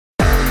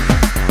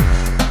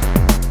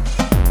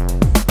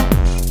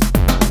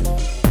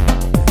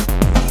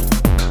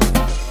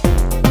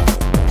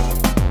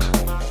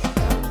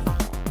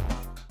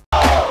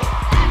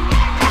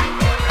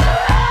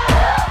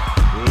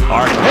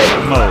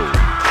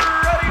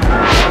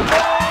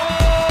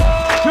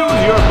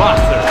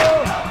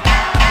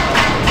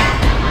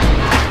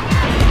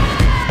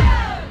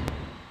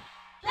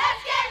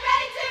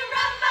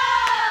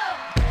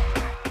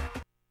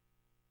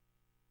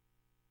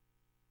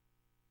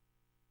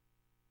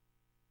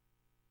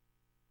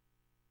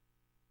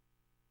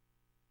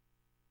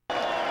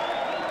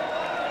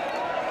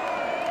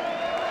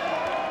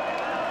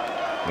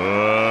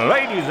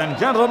Ladies and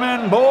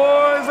gentlemen,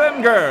 boys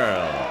and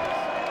girls,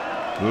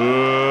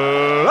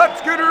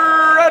 let's get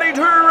ready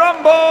to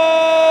rumble!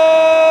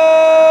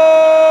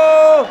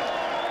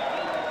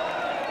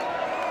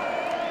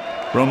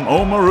 From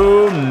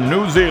Oamaru,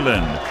 New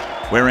Zealand,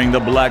 wearing the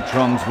black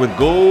trunks with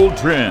gold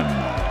trim,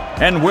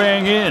 and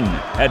weighing in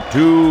at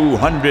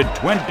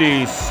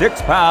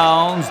 226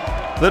 pounds,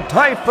 the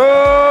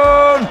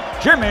Typhoon,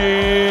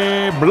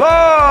 Jimmy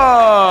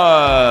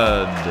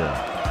Blood.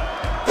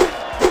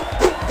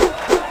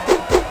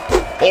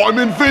 I'm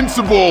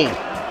invincible!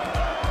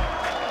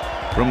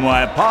 From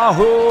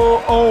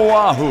Waipahu,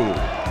 Oahu,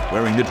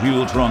 wearing the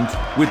teal trunks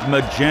with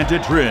magenta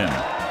trim,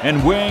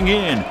 and weighing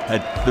in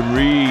at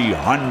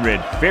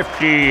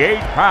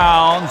 358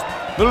 pounds,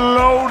 the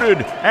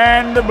loaded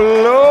and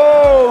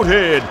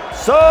bloated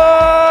Salua!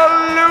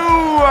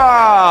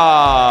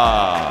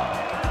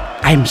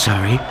 I'm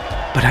sorry,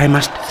 but I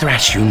must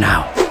thrash you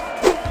now.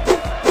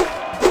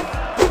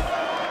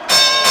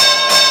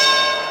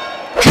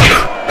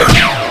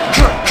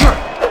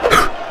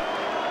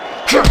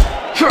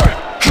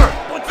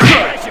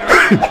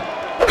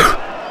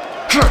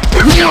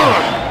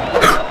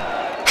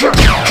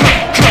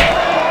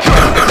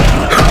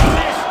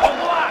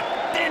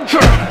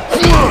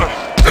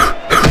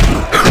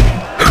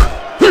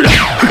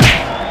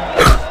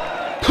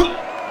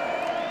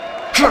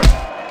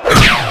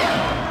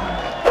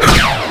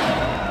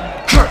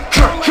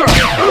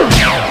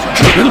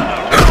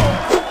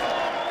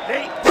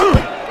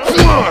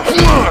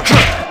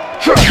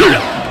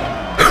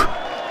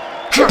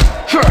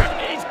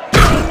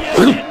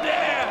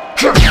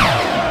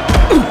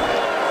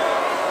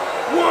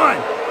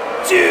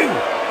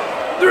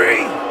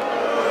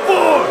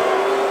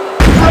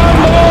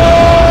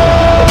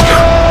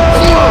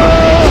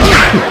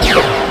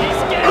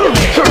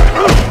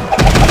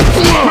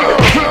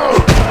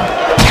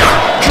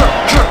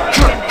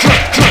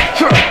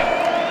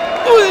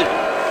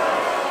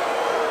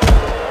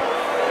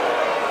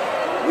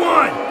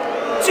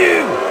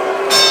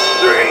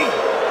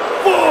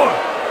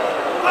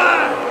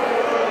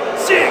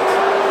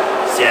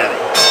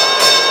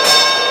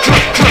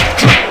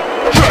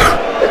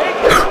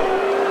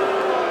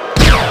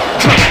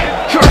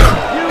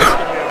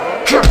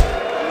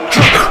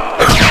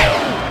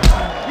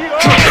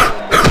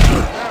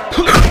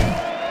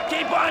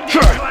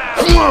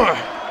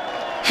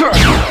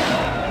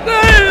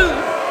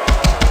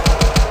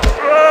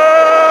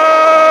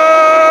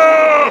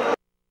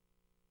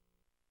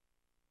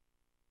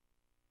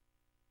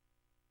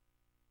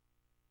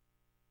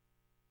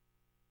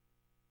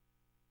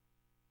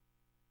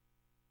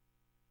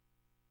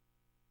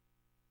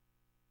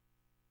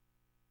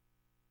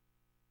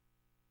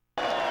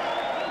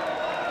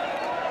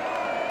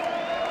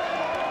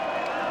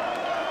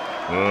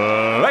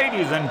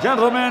 Ladies and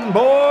gentlemen,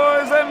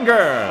 boys and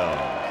girls,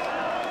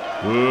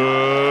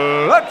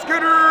 let's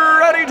get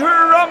ready to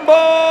rumble!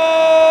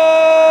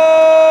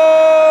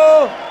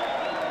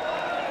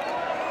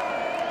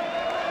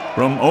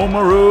 From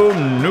Oamaru,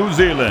 New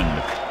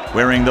Zealand,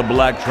 wearing the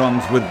black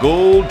trunks with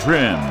gold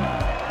trim,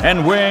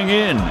 and weighing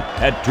in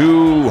at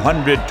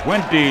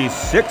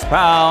 226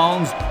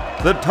 pounds,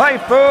 the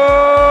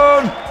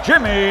Typhoon,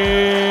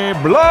 Jimmy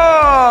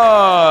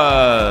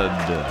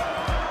Blood!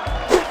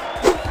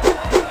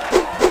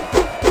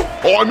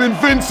 I'm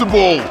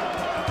invincible!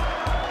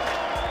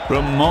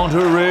 From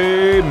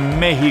Monterrey,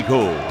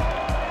 Mexico,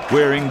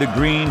 wearing the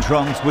green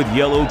trunks with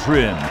yellow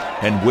trim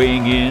and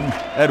weighing in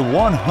at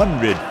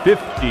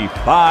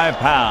 155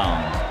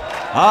 pounds,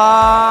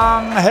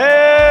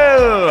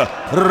 Angel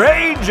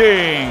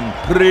Raging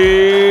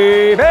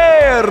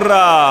Rivera!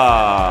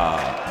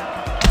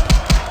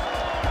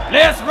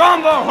 Let's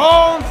rumble,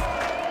 Holmes!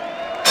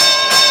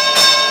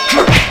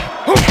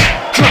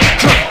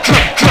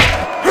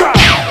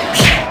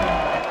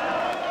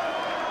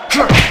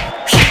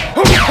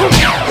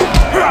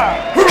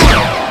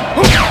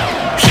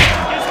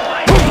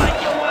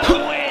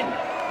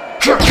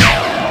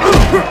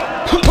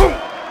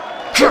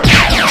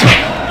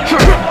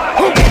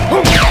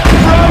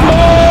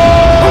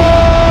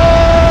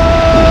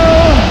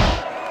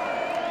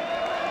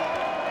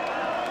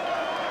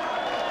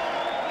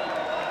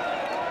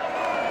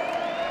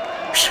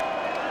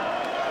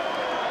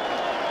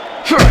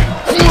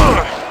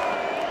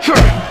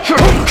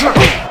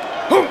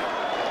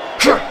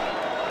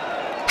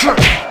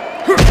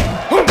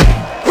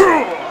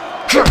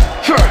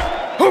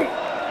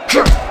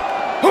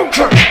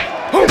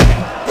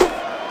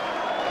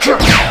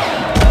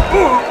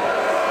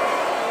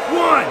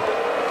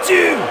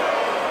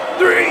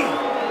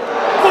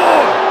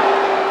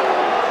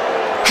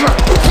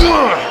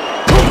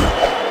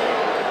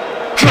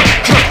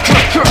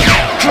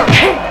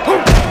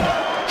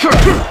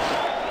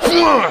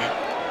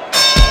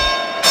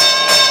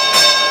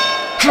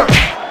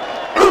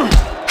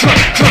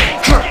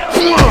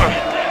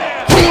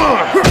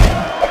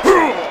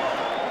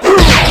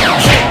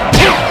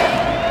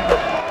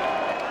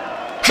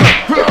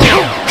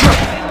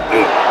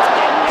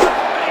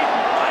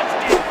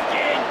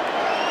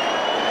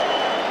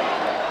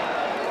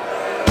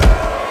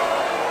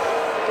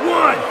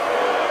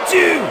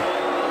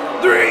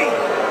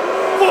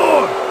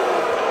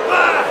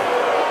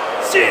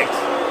 6,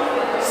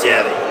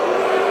 7.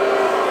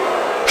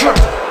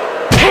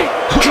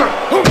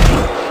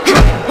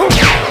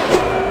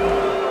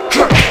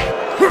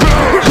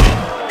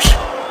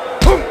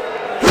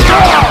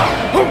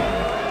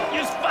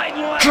 Just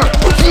fighting like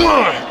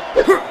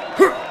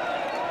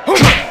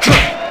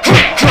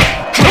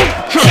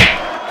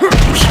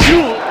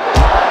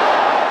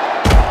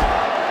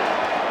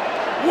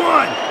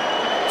One,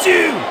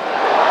 two,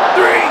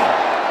 three,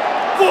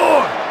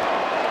 four.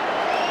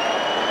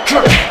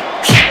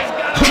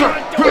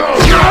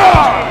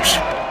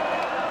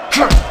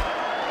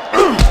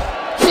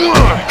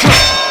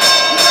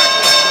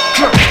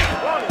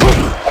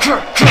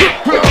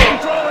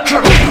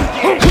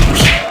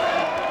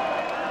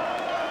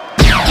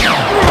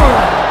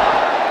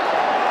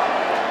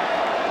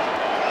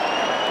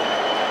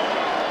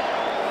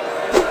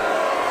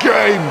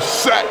 Game,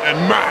 set,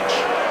 and match.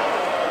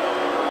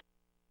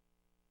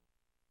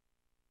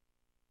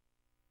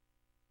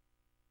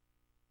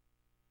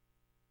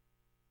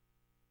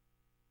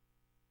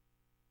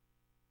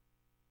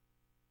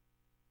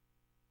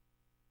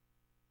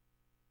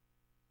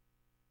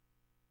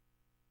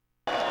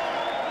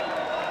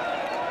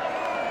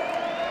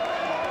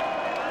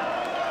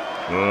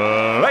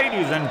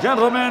 Ladies and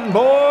gentlemen,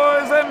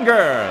 boys and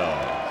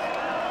girls,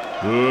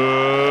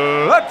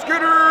 let's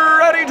get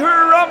ready to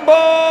rumble!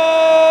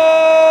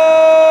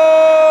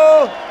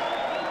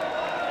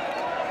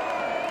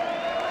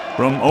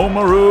 From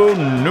Oamaru,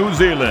 New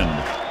Zealand,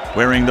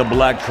 wearing the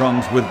black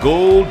trunks with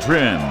gold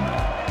trim,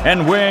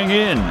 and weighing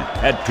in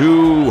at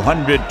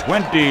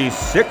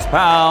 226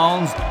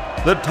 pounds,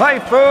 the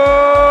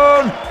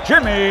Typhoon,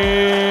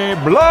 Jimmy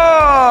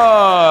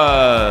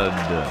Blood!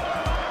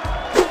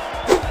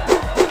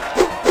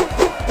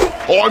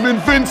 I'm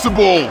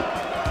invincible!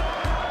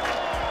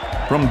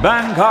 From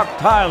Bangkok,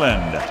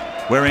 Thailand,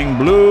 wearing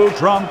blue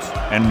trunks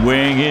and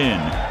weighing in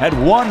at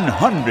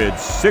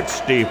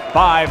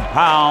 165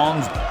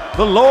 pounds,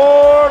 the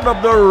Lord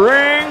of the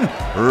Ring,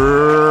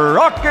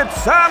 Rocket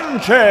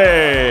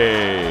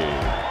Sanchez!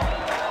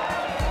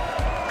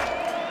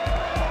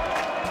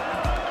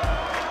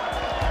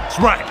 That's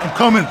right, I'm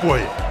coming for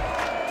you.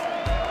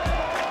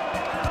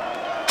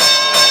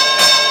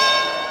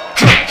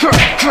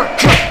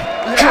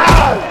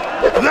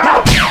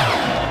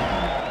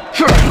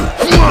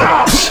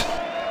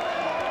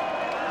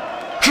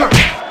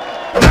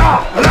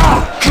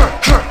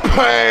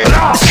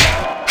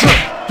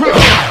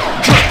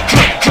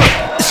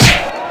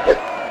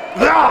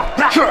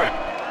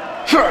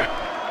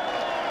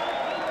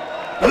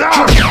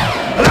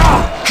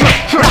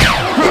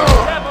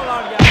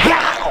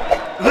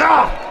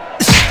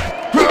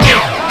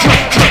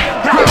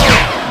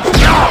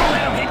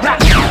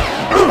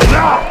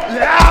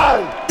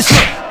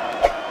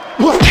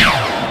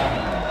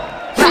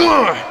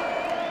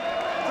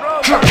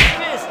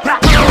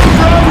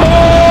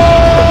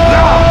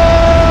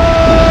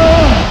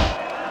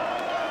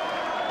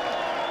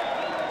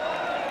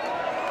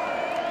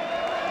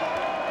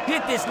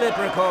 Hit this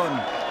leprechaun.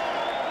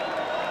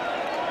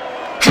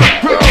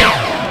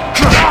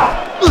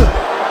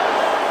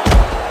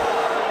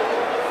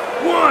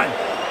 One,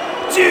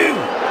 two,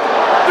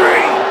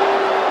 three,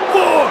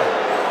 four.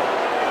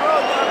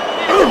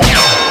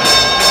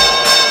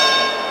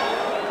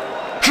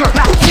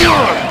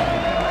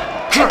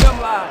 Hit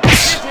him, lad.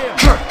 Hit him.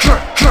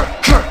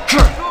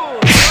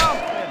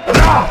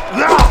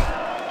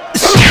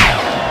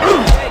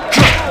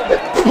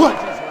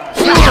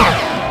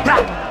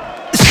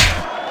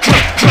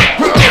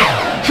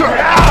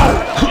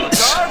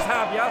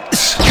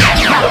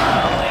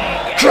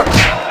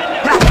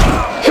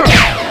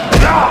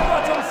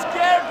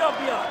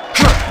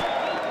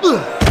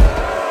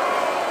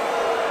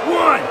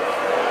 One,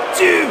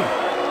 two,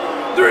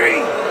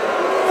 three,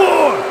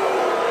 four,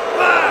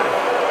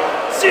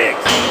 five, six.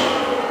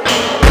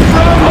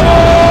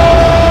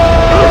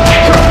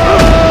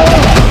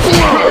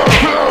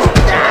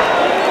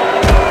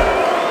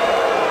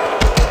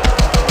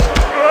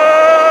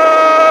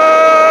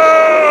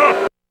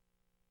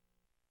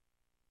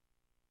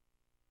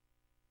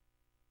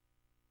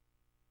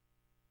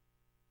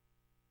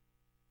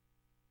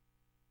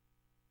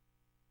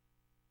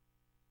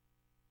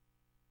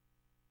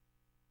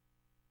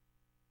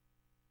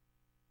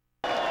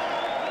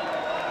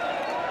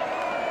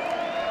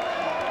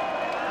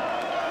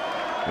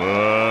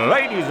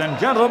 Ladies and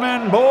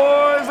gentlemen,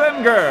 boys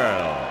and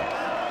girls,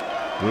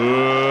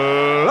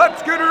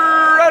 let's get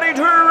ready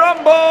to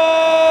rumble!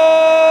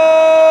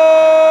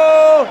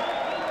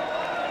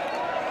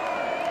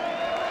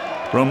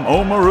 From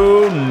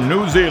Oamaru,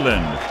 New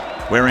Zealand,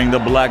 wearing the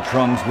black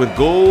trunks with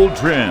gold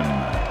trim,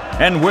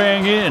 and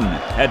weighing in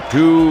at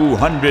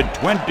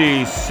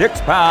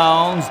 226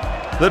 pounds,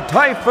 the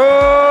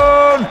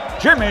Typhoon,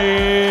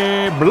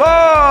 Jimmy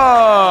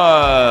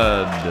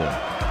Blood!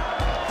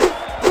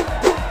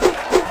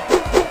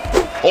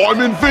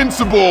 I'm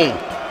invincible!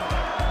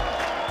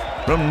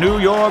 From New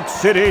York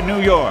City,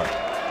 New York,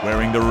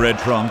 wearing the red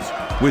trunks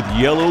with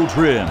yellow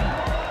trim,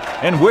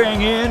 and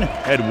weighing in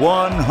at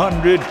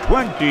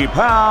 120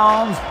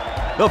 pounds,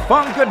 the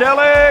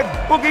Funkadelic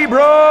Boogie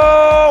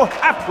Bro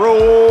Afro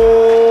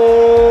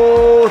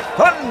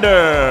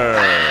Thunder.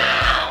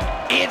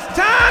 It's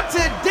time to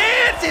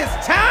dance!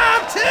 It's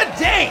time to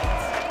dance!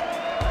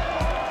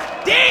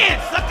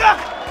 Dance, sucker!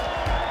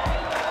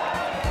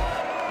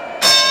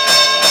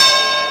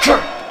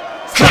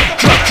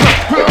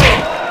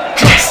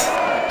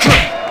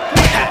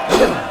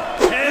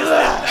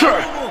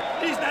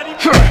 He's not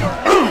even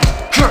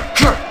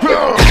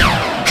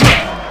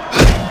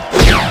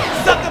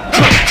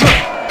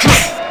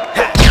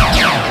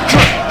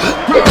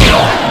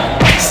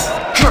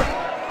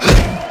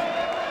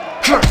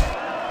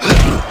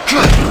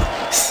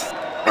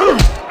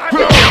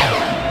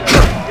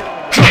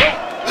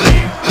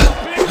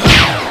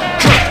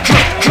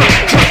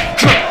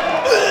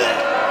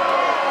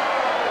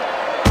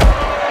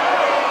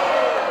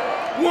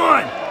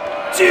One,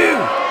 two,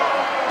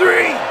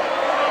 three,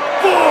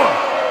 four.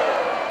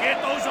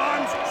 Get those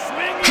arms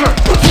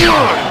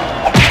swinging.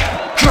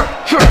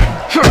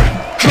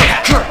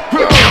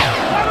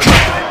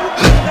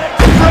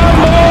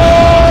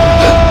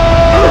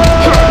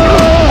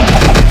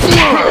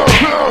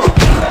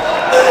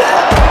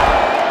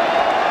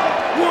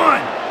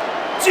 One,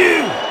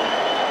 two,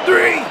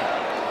 three,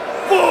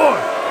 four,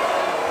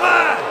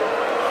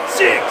 5,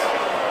 6.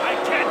 I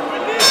can't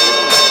believe it.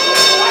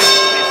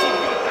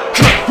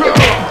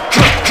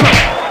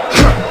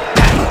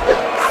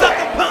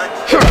 Sucker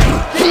punch.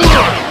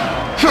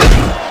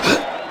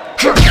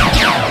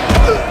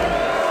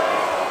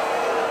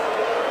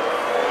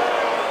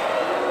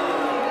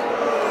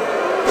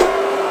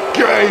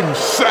 Game,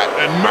 set,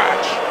 and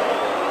match.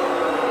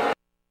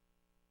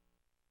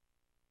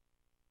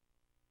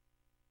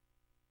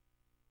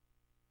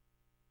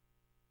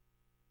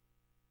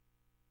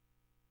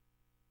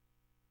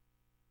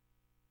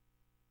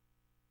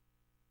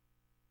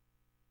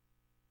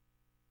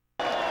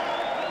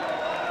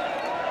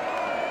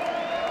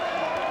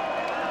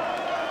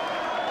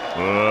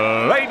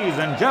 Ladies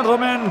and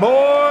gentlemen,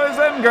 boys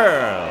and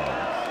girls,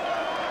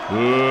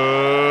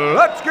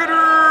 let's get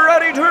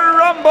ready to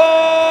rumble!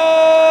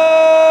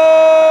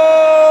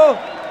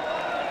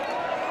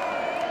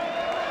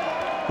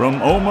 From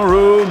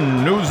Oamaru,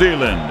 New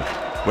Zealand,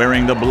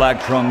 wearing the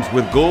black trunks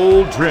with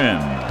gold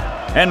trim,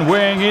 and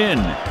weighing in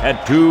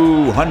at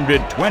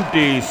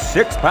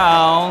 226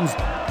 pounds,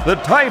 the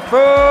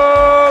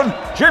Typhoon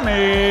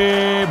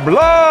Jimmy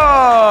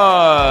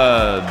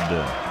Blood!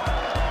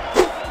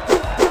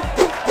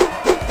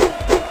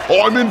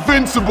 I'm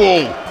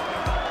invincible!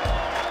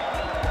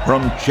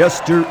 From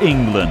Chester,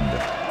 England,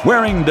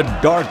 wearing the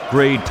dark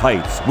gray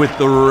tights with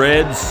the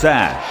red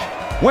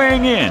sash,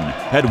 weighing in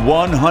at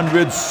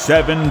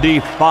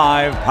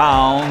 175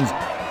 pounds,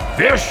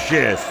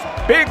 Vicious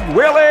Big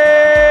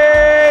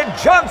Willie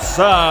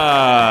Johnson!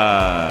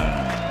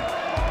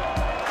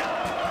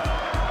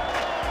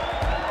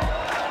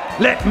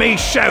 Let me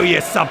show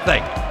you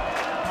something.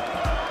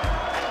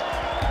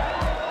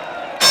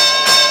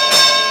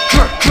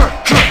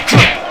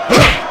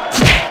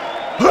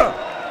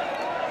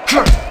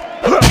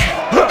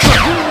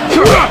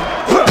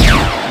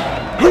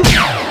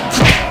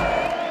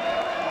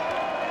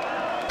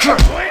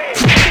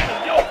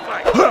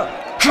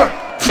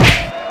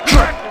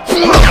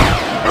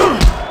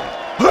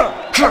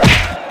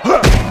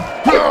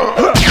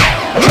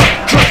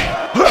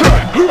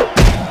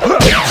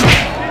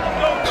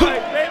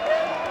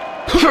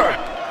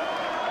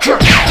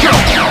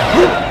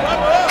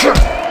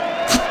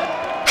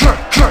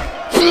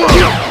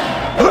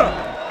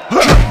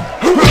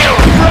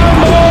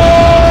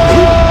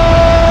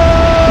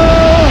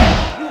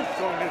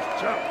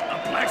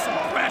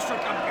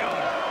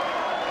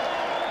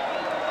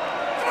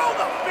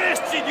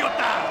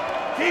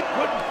 Keep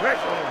putting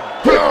pressure on him.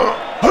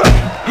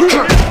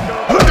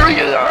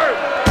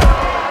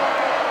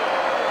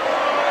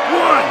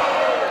 One,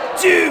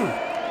 two,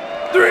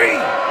 three,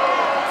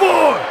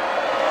 four.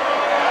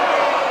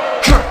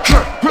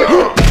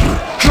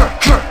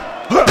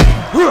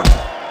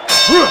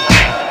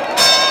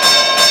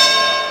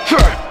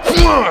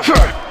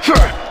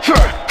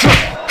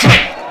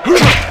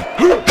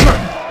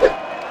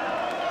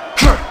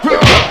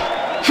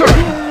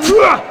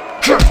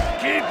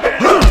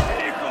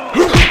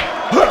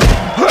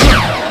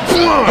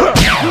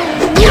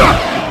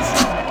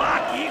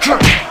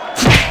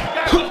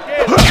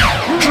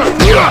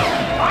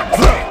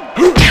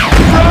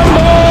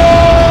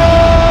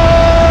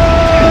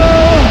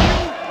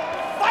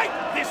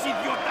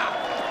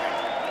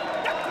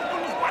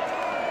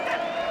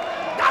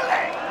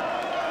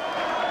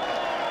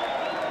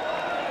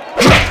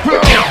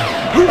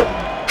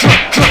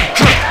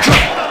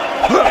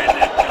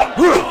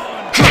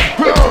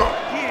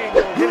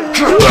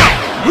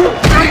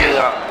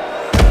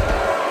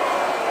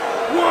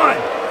 One,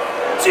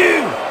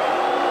 two,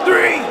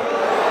 three,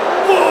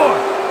 four,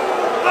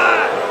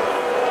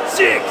 5, 6.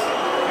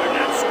 You're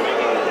not swinging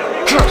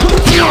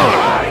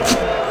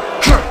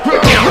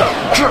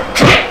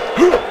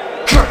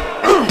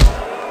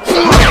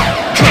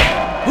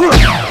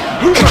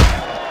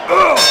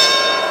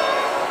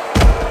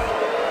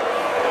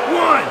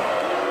One,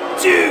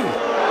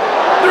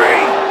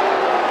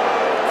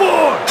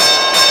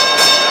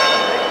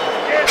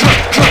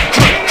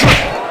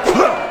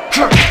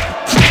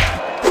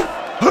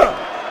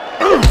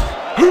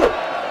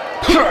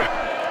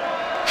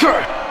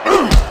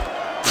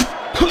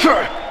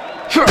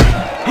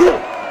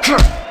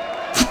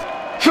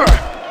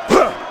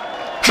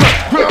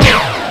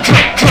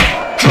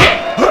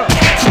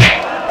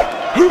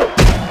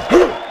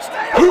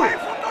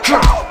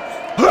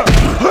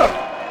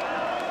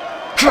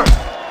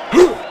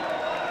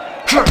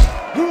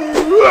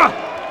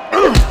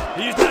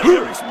 He's not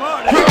very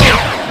smart,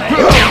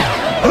 eh?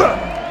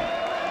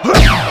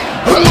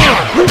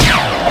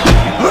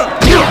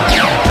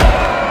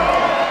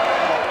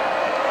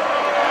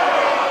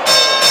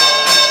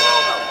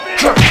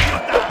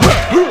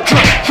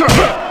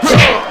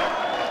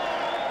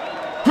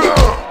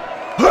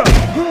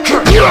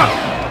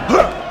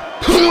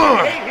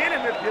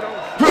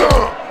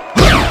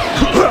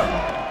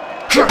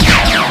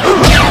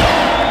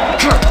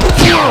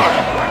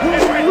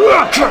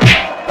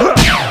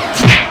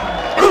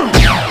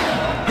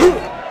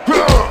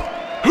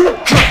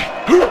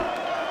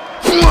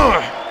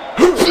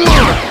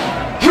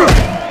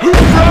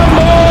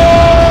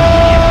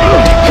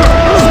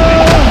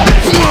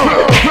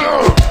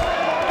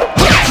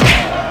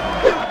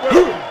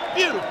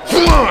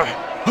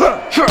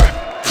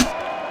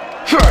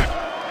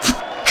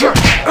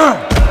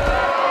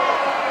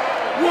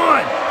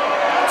 One,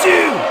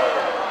 two,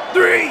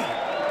 three,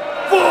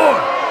 four.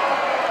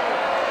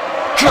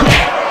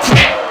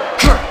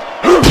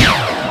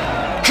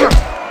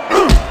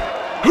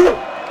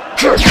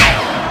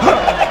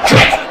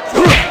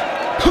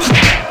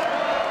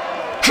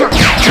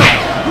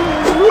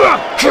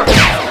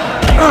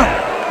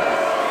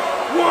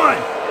 One,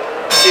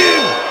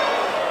 two,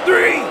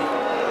 three,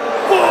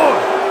 four,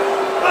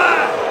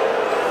 five,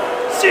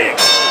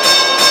 six.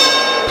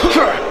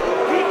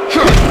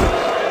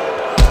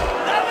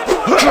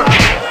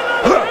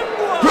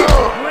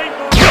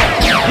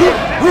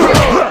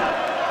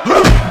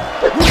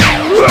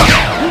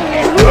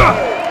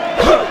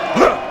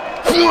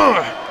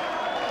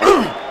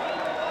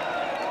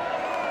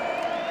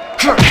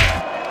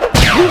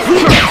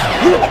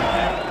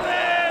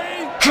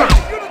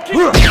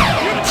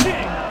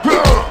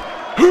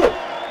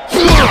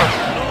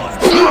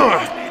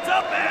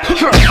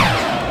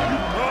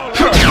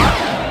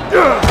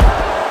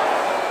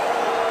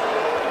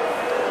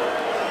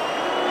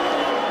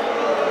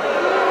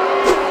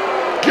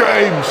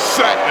 Game,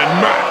 set,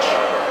 and match.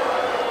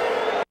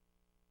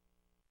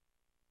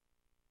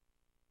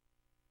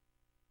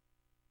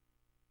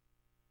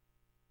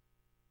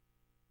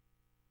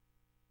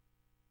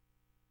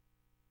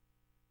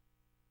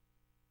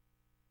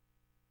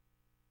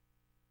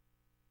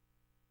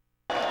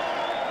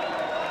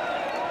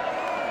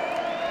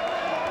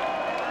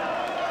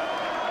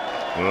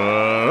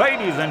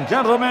 Ladies and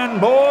gentlemen,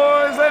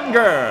 boys and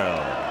girls,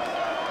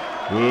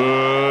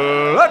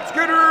 let's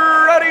get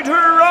ready to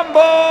rumble!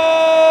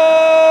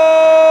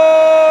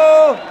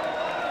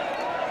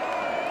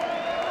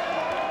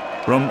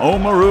 From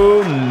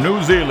Oamaru,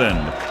 New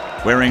Zealand,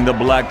 wearing the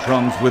black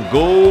trunks with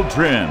gold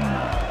trim,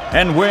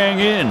 and weighing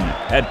in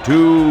at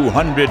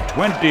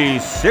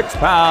 226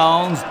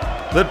 pounds,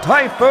 the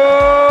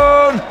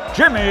Typhoon,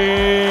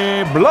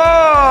 Jimmy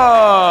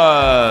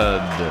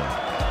Blood!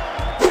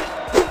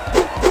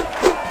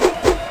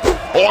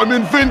 I'm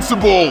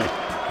invincible!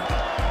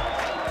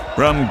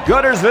 From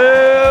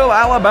Guttersville,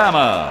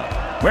 Alabama,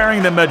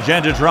 wearing the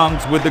magenta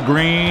trunks with the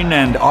green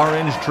and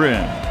orange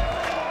trim,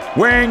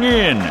 weighing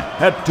in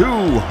at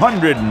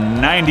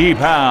 290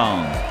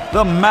 pounds,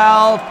 the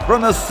mouth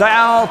from the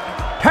south,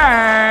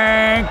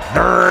 Tank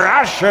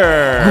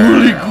Thrasher!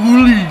 Ghoulie,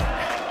 ghoulie.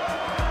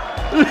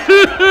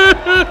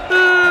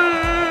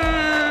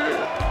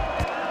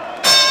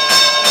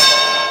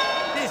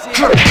 This is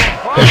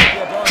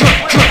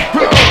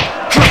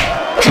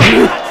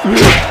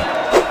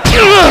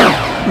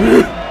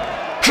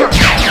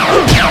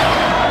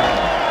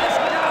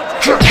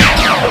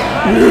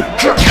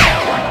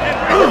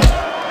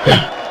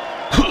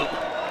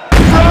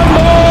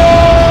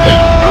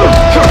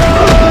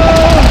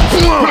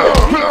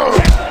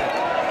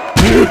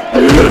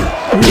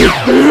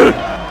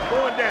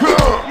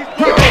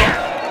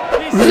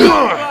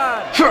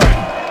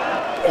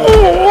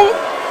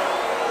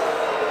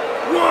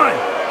One,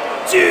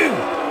 two,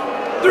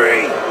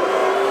 three,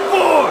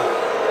 four.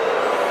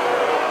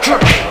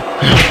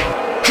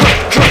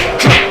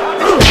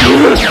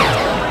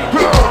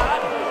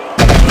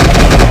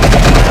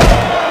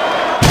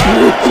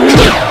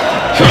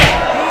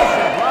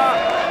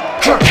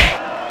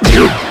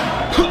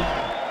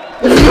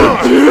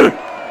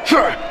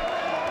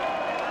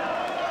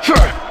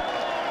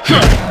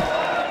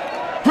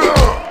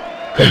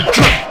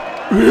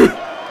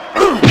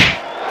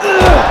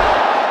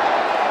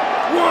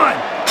 One,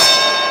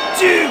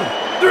 two,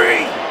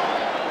 three,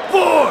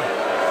 four,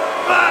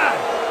 five,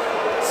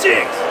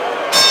 six.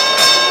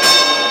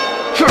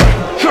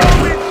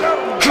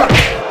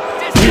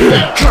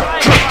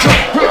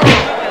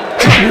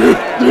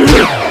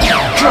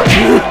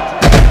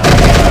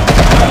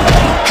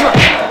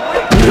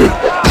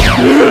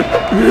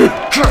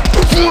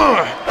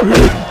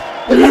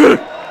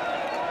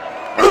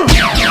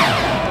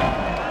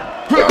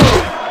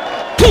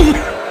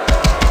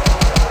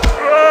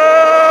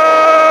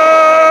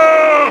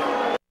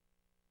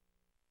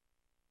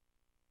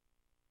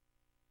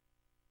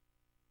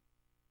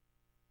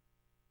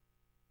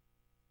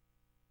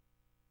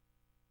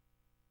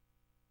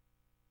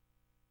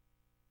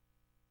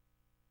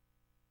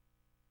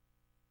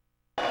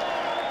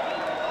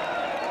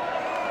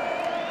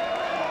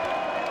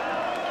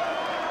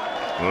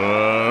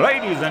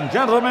 Ladies and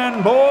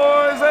gentlemen,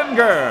 boys and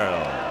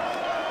girls,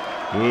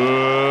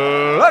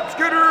 let's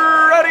get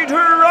ready to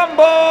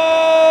rumble!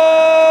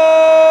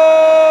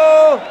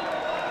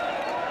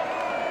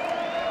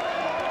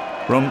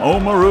 From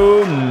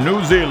Oamaru,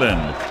 New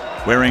Zealand,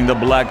 wearing the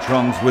black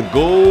trunks with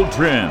gold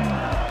trim,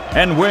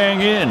 and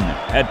weighing in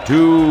at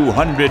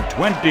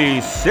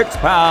 226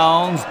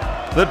 pounds,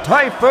 the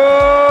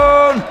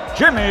Typhoon,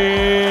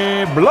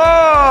 Jimmy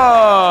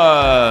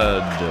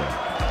Blood!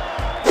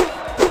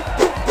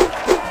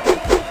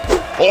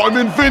 I'm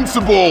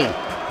invincible!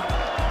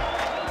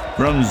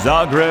 From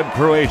Zagreb,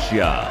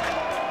 Croatia,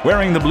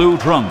 wearing the blue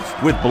trunks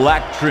with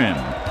black trim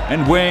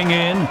and weighing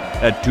in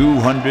at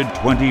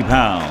 220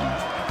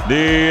 pounds,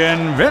 the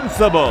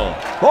invincible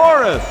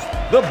Boris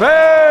the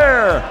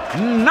Bear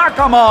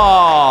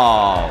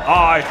Nakama!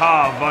 I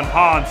have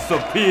enhanced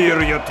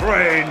superior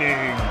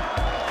training.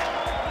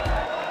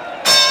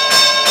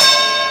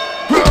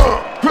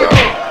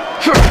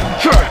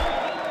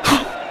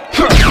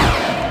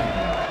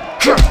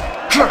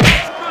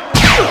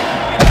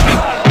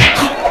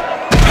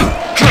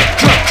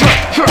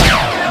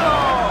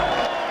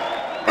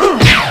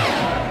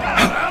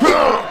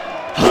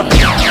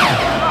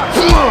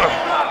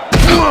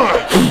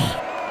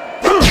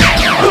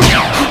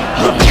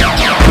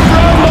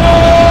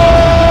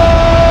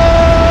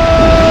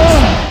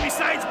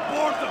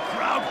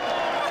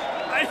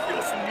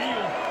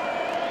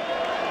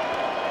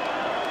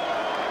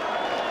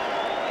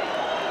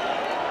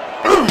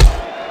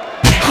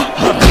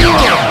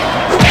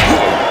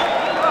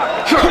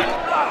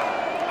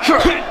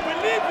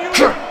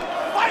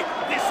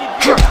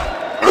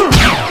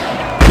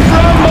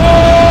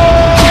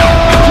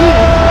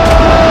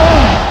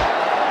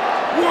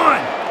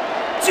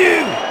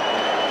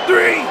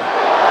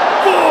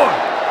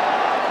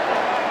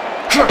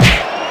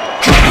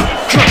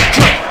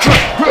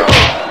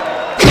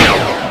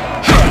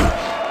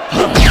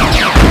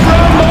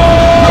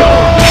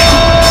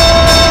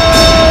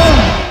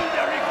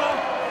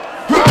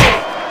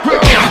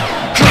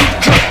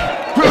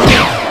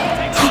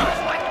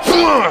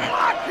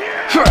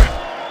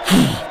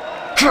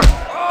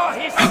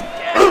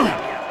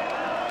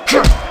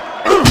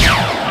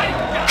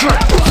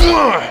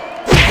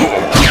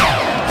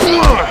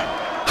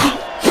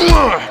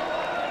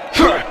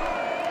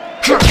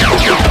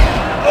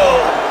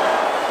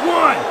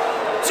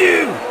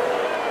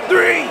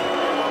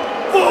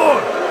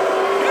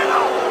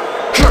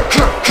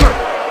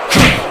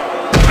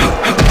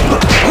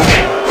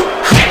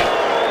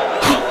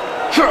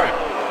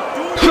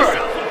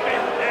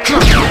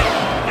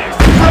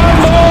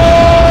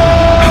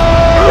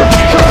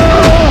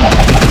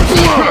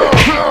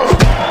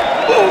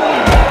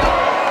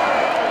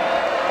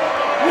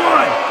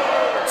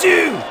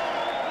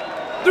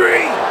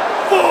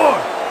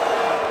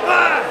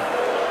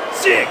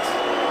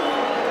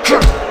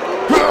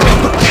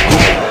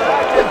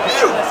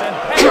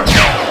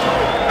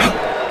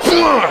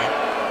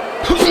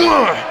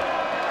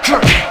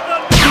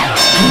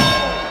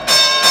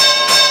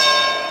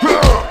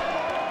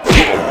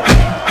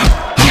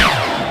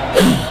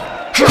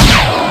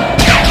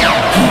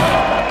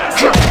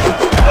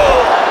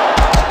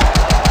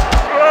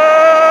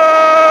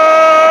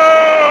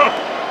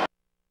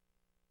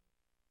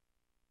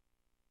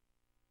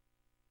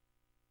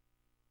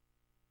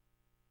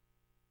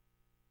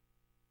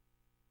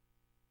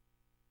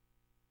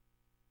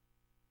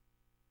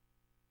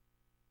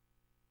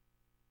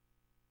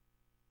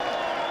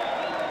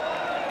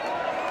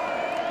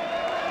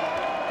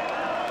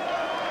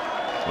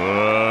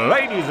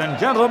 Ladies and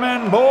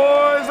gentlemen,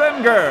 boys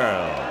and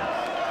girls,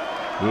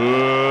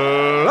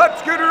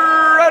 let's get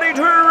ready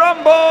to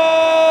rumble!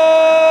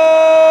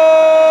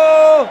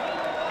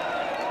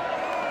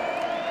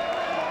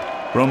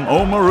 From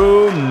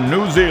Oamaru,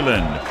 New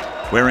Zealand,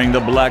 wearing the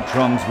black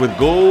trunks with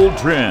gold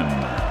trim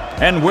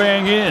and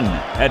weighing in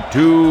at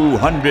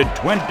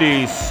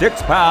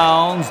 226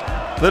 pounds,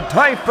 the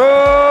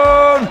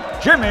Typhoon,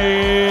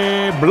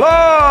 Jimmy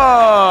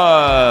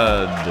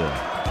Blood!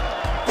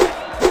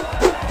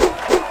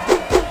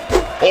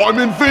 I'm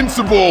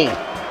invincible!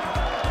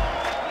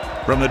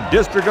 From the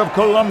District of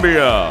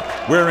Columbia,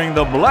 wearing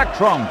the black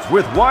trunks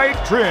with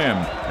white trim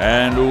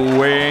and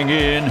weighing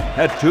in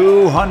at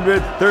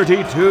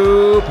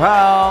 232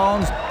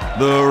 pounds,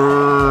 the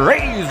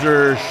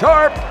razor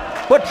sharp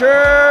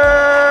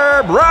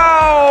Butcher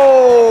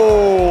Brown!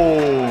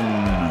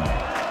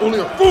 Only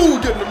a fool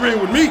get in the ring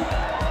with me!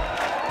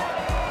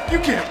 You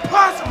can't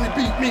possibly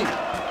beat me!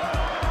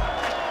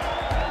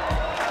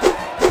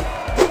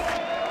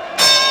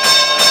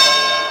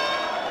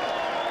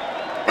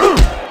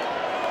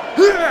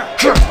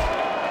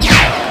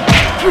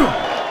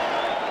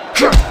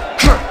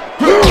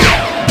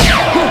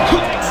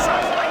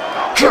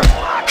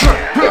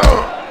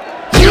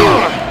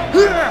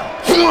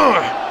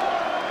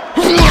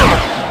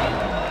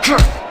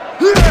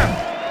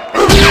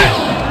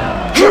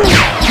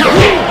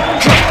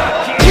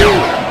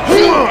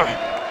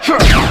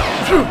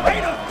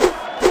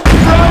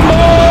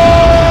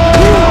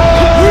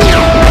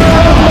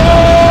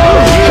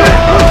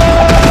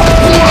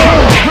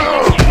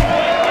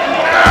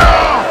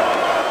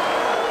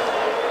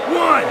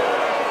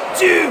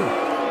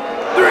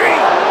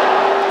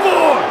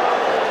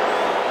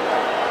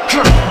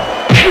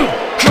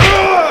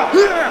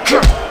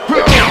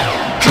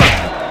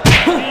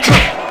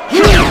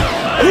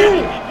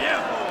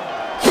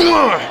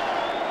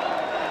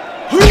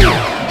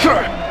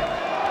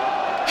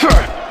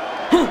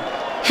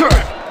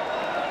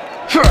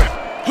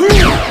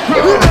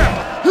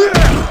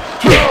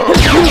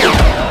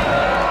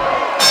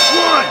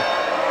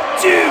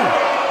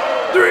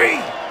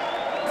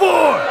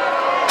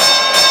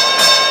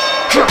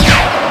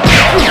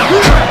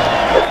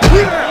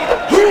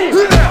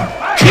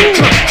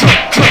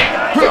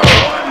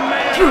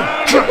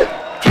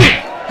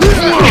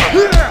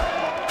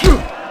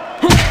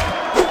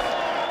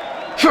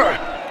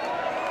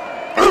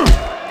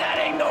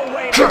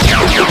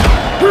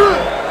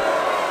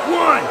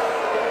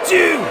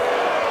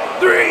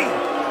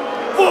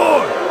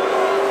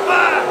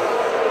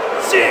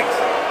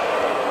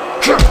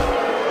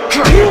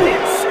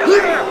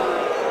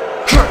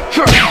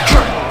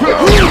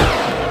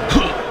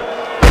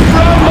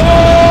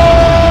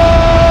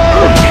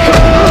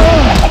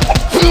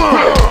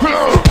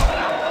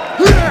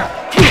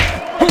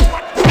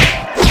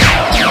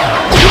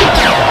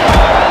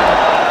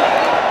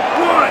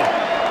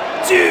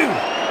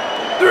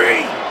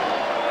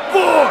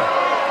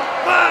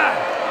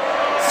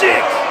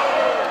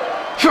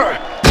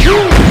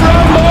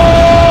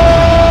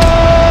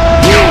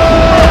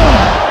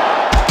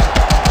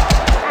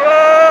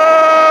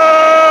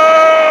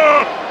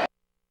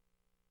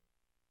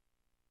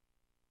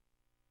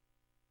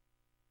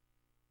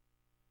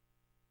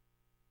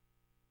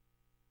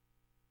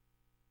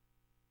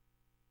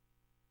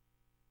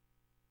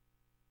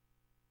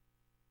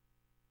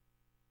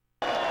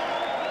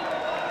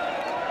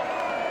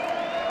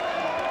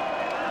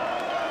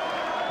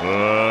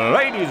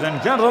 Ladies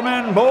and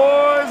gentlemen,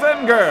 boys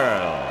and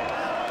girls,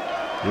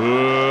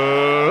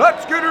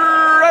 let's get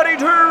ready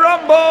to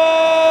rumble!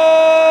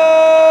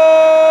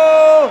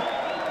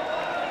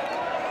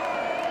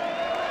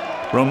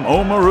 From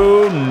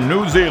Oamaru,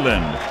 New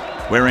Zealand,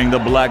 wearing the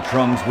black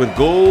trunks with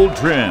gold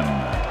trim,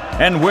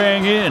 and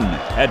weighing in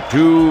at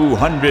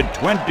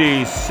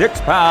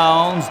 226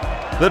 pounds,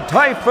 the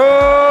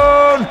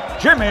Typhoon,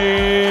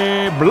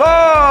 Jimmy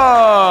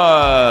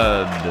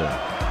Blood!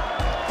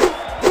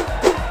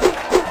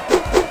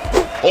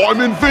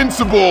 I'm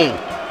invincible!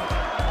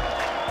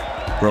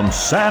 From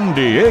San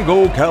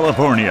Diego,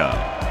 California,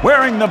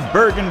 wearing the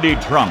burgundy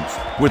trunks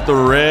with the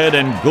red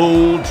and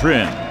gold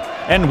trim,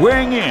 and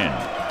weighing in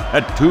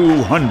at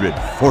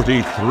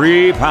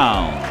 243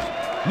 pounds,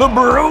 the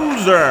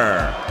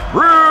Bruiser,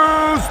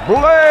 Bruce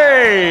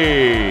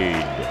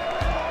Blade!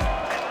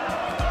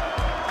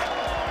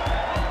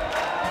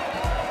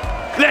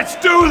 Let's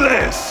do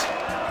this!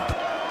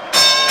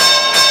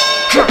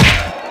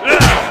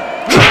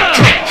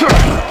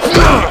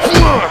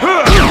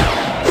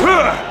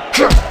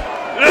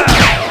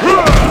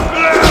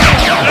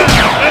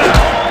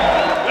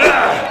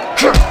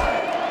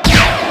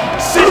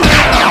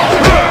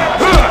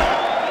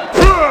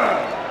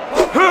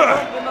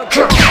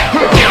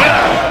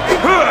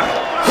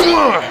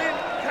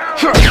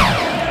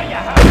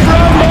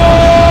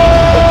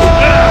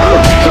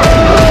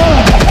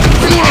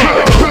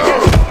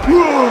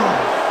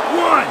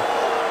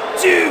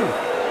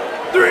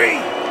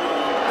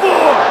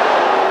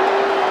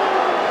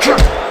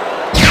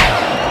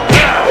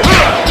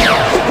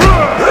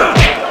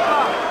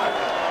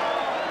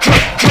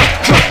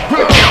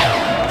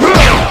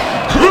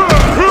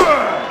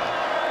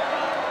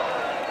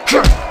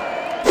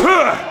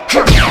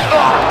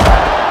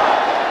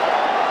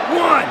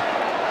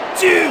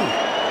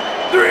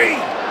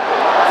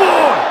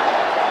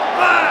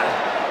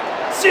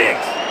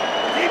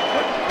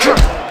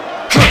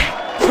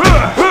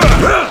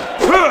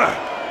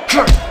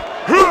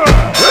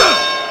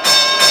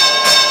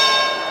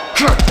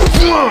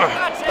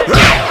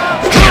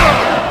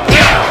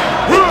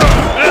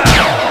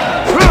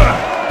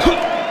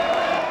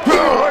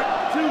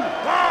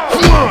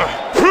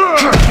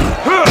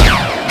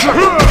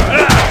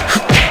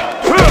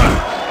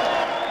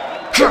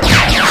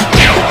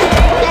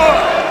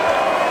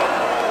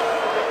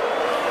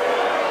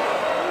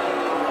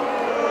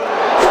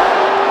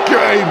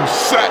 Game,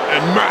 set,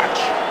 and match!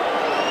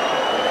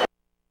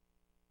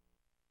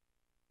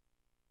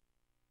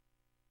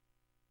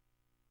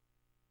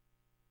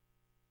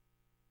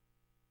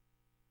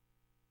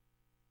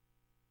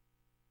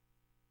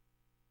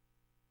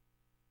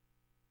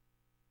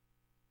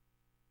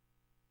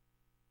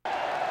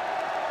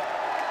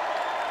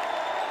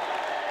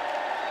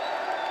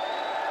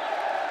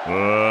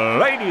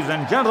 Ladies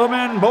and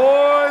gentlemen,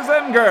 boys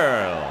and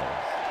girls,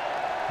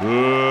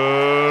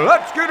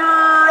 let's get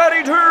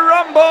ready to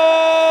rumble!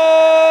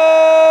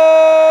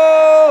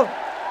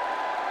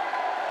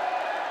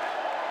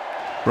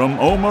 From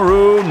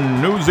Oamaru,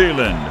 New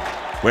Zealand,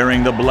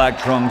 wearing the black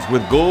trunks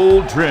with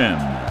gold trim,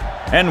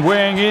 and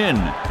weighing in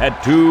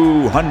at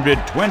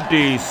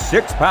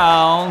 226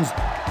 pounds,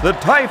 the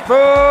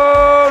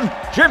Typhoon,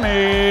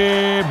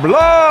 Jimmy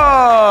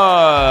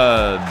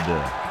Blood!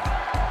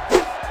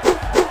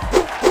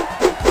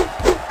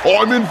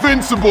 I'm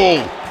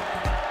invincible!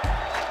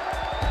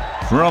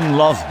 From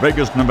Las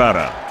Vegas,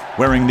 Nevada,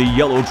 wearing the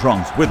yellow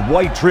trunks with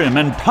white trim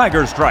and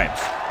tiger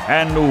stripes,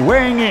 and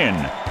weighing in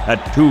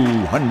at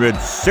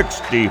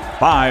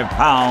 265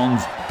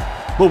 pounds,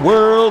 the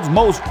world's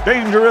most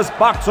dangerous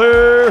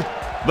boxer,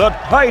 the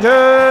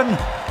Titan,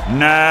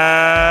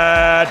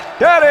 Nat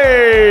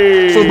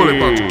Daddy! Somebody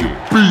about to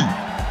get beat.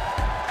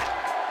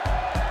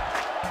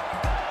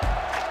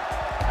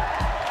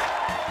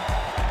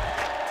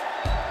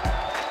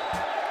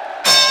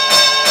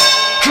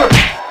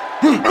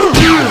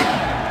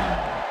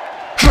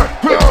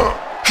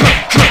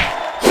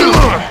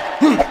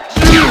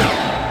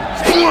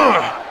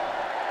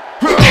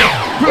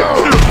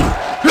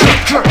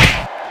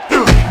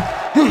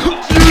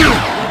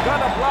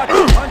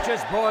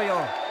 Boy,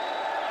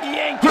 he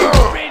ain't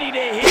ready to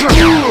hit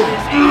you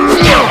with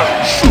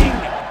his aim.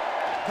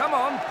 Come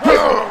on,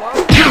 press him along.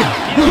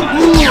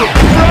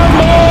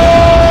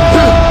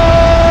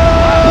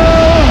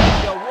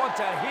 You want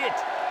to hit.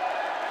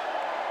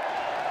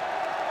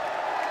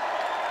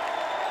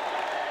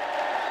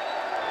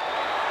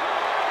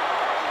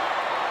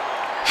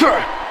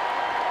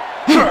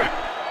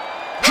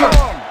 Come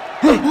on.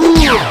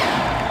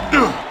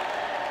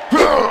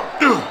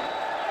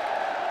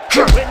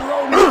 Quit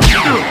rolling.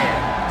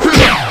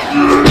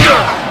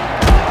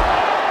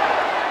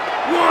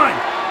 1,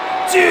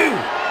 2,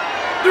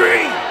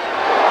 3,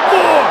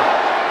 4,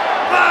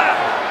 5.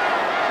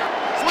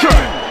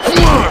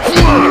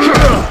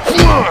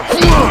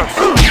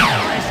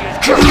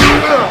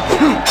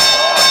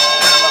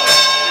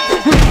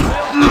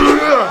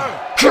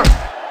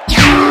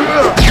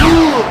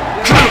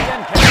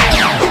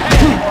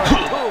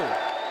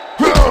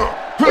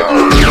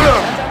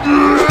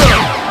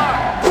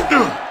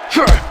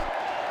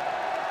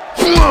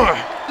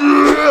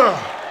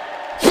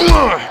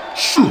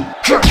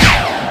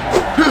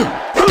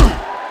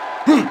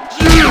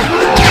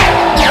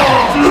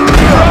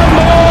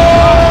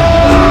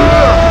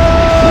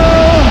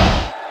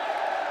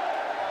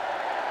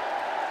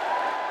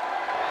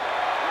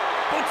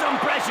 Put some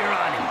pressure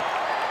on him.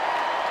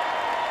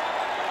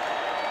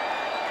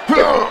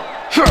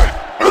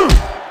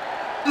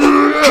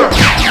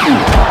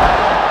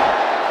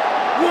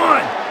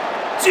 One,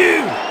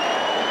 2,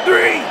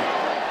 3,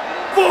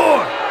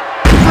 4.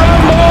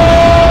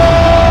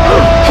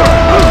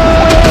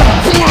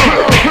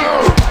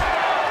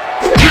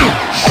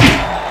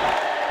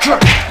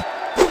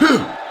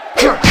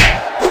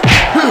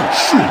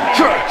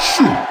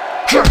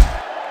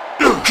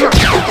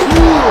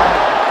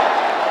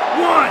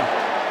 One,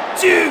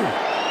 2,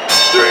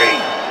 3,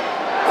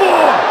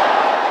 4,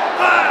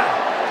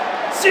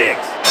 5,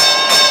 6.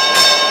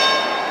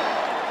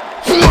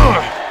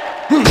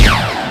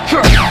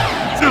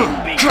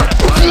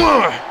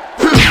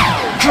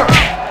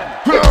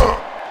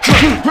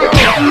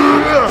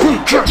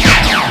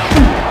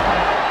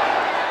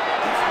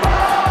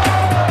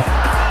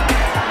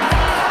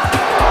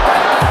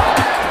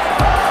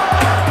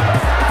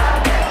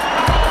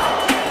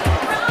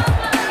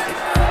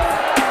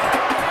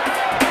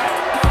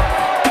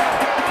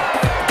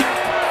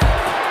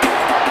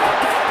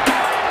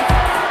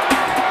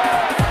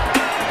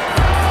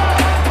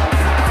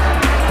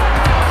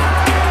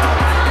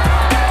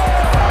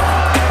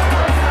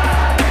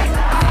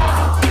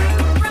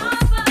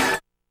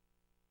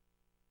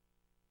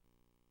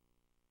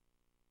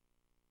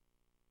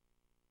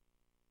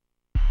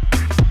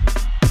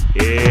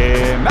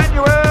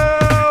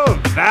 Emmanuel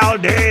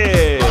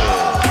Valdez,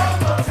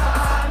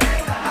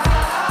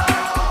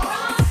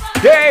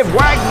 Dave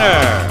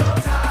Wagner,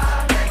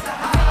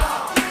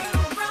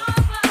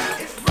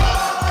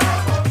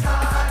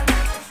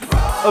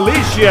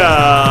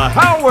 Alicia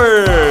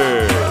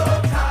Howard,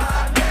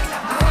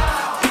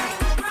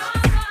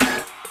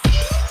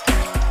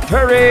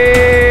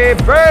 Terry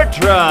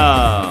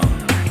Bertram,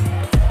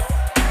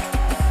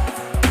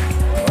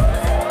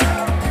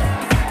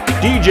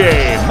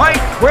 DJ Mike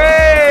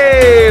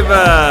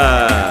Quaver,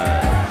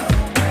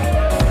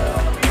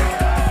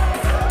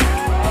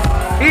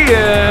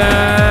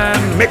 Ian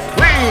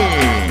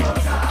McLean,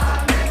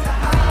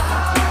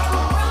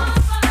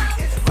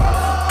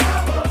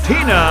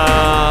 Tina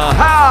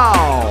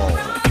Howe,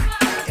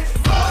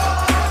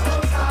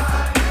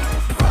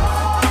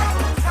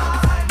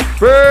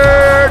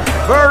 Bert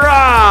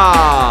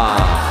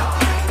Farrar,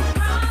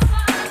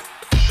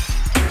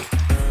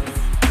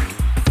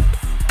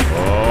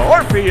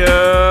 Orpheus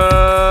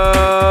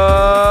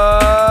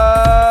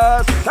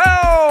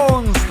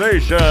Sound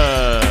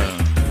Station,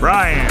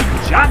 Brian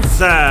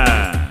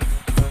Johnson,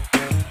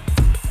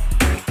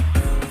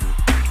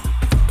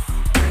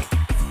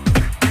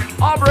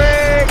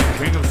 Aubrey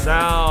King of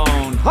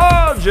Sound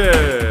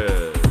Hodges,